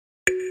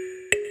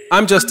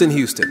I'm Justin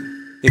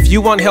Houston. If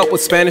you want help with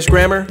Spanish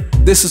grammar,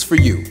 this is for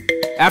you.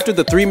 After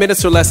the 3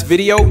 minutes or less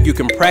video, you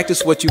can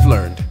practice what you've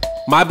learned.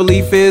 My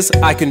belief is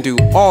I can do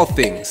all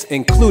things,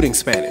 including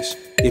Spanish.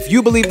 If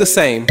you believe the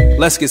same,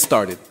 let's get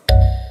started.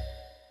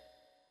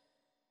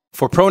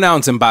 For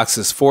pronouns in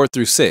boxes 4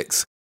 through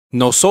 6,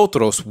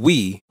 nosotros,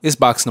 we, is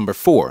box number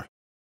 4.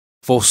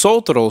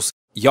 Vosotros,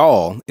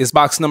 y'all, is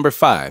box number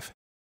 5.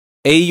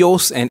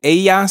 Ellos and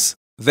ellas,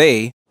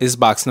 they, is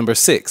box number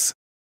 6.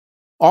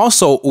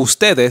 Also,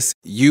 ustedes,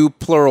 you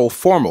plural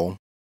formal,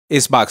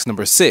 is box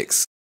number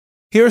 6.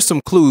 Here are some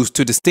clues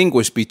to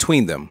distinguish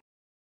between them.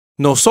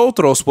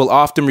 Nosotros will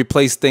often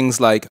replace things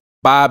like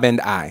Bob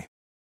and I,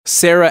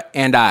 Sarah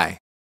and I,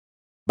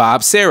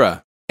 Bob,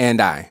 Sarah,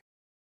 and I.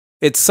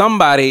 It's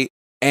somebody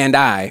and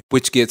I,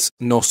 which gets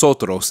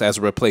nosotros as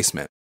a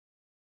replacement.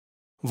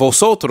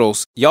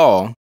 Vosotros,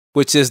 y'all,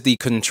 which is the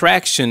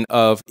contraction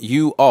of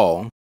you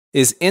all,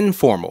 is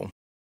informal,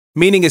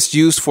 meaning it's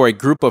used for a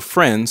group of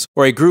friends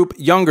or a group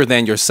younger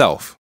than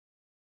yourself.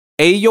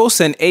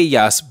 Ellos and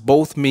ellas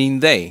both mean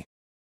they.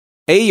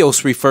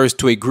 Ellos refers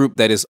to a group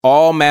that is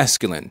all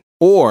masculine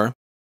or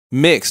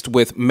mixed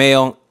with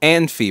male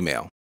and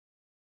female.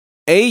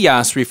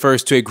 Ellas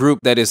refers to a group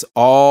that is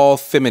all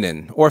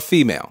feminine or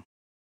female.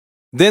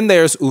 Then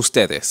there's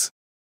ustedes.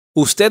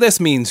 Ustedes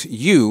means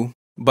you,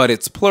 but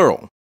it's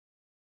plural.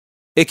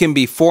 It can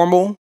be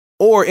formal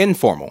or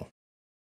informal.